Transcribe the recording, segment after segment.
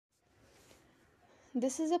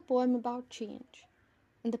This is a poem about change.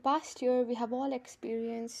 In the past year, we have all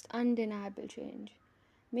experienced undeniable change.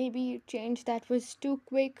 Maybe change that was too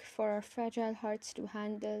quick for our fragile hearts to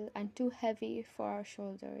handle and too heavy for our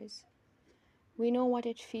shoulders. We know what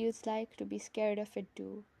it feels like to be scared of it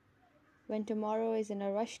too, when tomorrow is in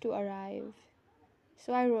a rush to arrive.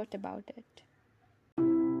 So I wrote about it.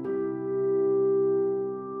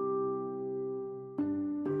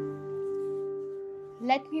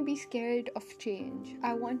 Let me be scared of change.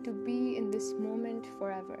 I want to be in this moment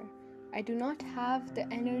forever. I do not have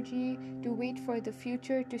the energy to wait for the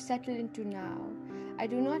future to settle into now. I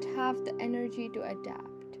do not have the energy to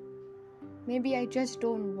adapt. Maybe I just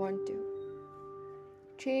don't want to.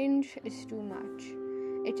 Change is too much.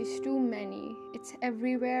 It is too many. It's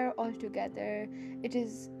everywhere altogether. It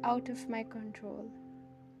is out of my control.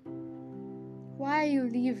 Why are you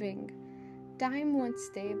leaving? Time won't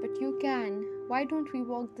stay, but you can. Why don't we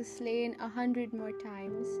walk this lane 100 more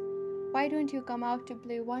times? Why don't you come out to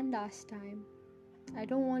play one last time? I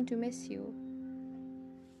don't want to miss you.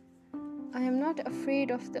 I am not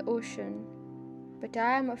afraid of the ocean, but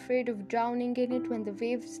I am afraid of drowning in it when the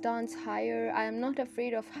waves dance higher. I am not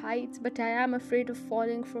afraid of heights, but I am afraid of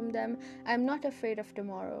falling from them. I am not afraid of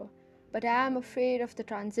tomorrow, but I am afraid of the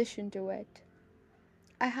transition to it.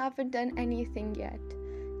 I haven't done anything yet.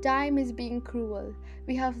 Time is being cruel.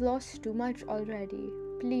 We have lost too much already.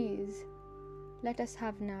 Please, let us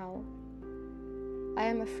have now. I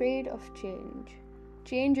am afraid of change.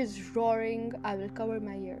 Change is roaring. I will cover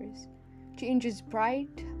my ears. Change is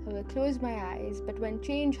bright. I will close my eyes. But when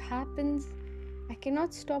change happens, I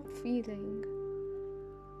cannot stop feeling.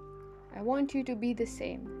 I want you to be the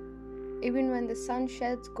same. Even when the sun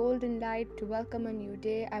sheds golden light to welcome a new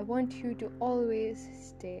day, I want you to always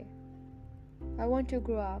stay. I want to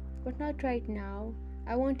grow up, but not right now.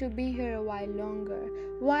 I want to be here a while longer.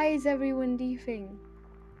 Why is everyone leaving?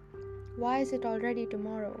 Why is it already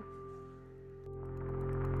tomorrow?